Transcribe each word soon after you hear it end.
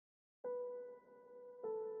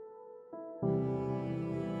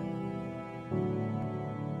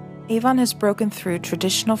Avon has broken through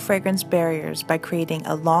traditional fragrance barriers by creating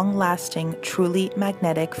a long-lasting, truly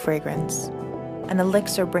magnetic fragrance. An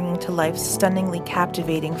elixir bringing to life stunningly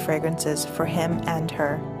captivating fragrances for him and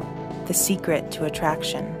her. The secret to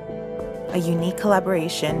attraction. A unique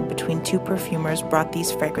collaboration between two perfumers brought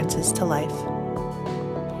these fragrances to life.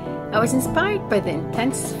 I was inspired by the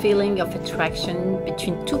intense feeling of attraction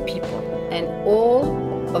between two people and all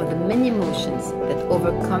of the many emotions that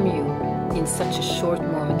overcome you in such a short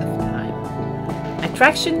moment of time.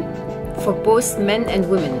 Attraction for both men and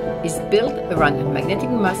women is built around a magnetic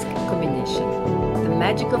musk combination. The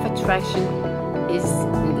magic of attraction is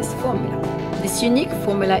in this formula. This unique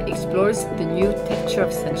formula explores the new texture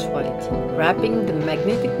of sensuality, wrapping the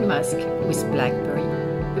magnetic musk with blackberry,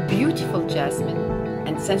 a beautiful jasmine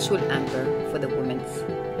and sensual amber for the women's,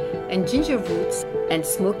 and ginger roots and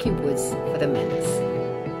smoky woods for the men's.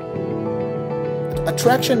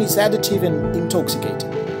 Attraction is additive and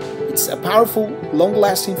intoxicating. It's a powerful,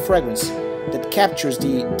 long-lasting fragrance that captures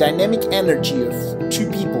the dynamic energy of two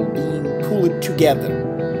people being pulled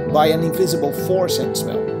together by an invisible force and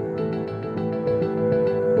smell.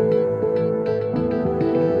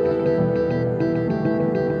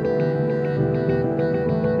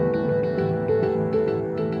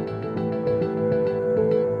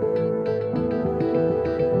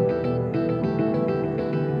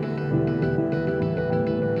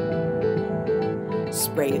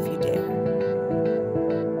 Spray if you dare.